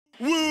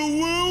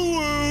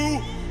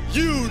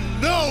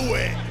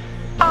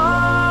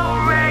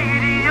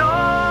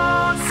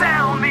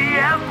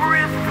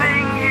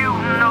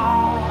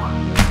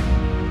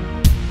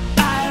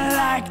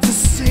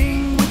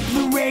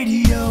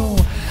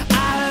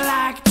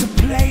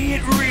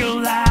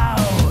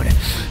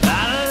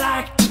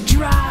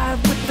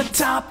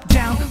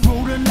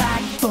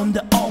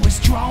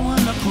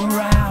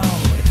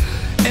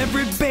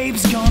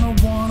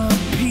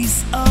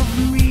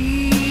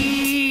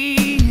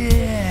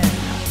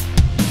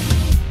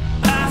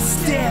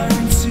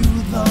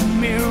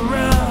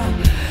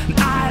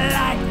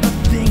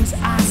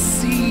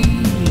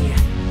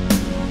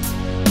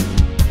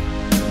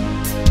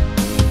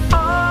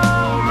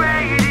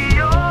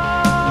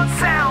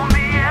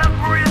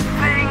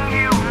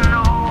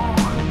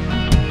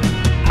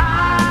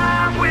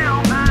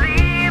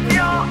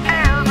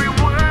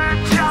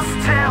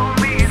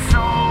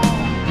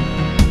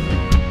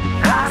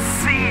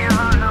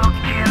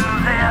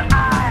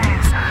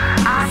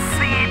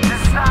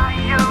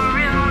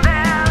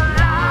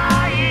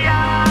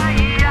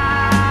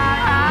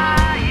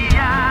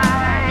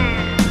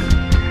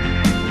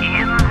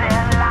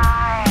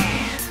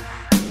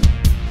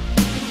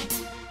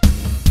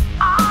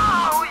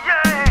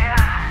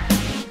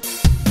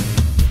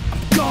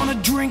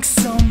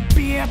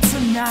here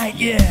tonight,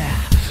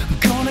 yeah. I'm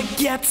gonna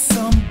get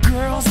some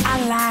girls I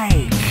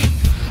like.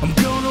 I'm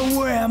gonna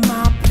wear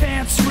my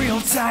pants real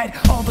tight.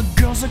 All the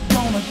girls are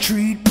gonna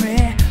treat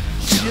me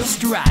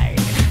just right.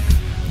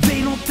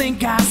 They don't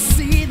think I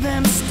see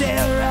them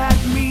stare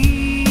at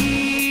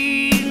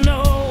me,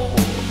 no.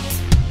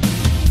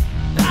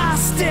 I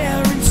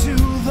stare into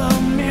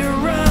the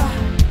mirror.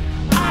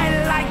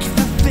 I like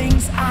the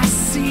things I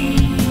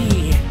see.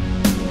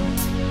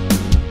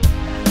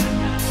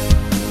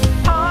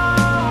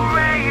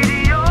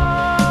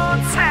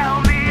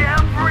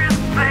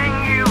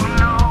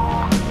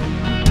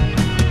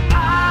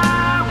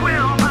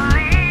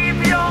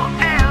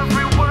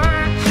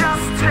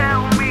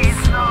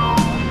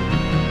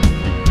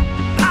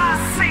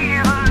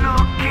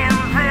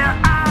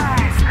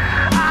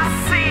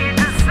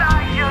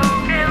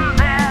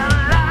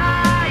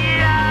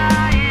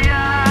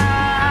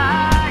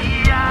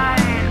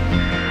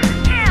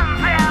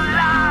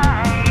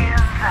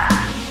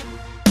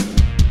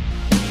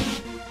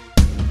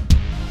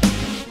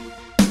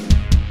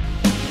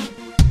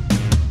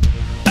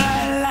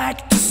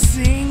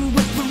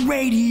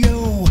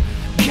 Radio.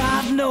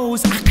 God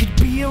knows I could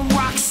be a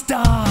rock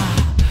star.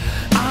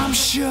 I'm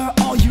sure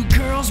all you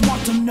girls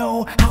want to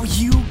know how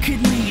you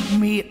could meet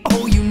me.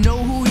 Oh, you know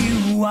who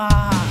you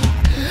are.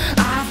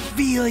 I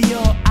feel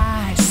your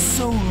eyes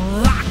so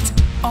locked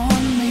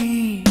on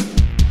me.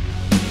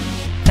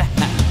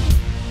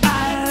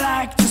 I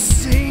like to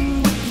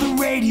sing with the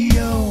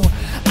radio.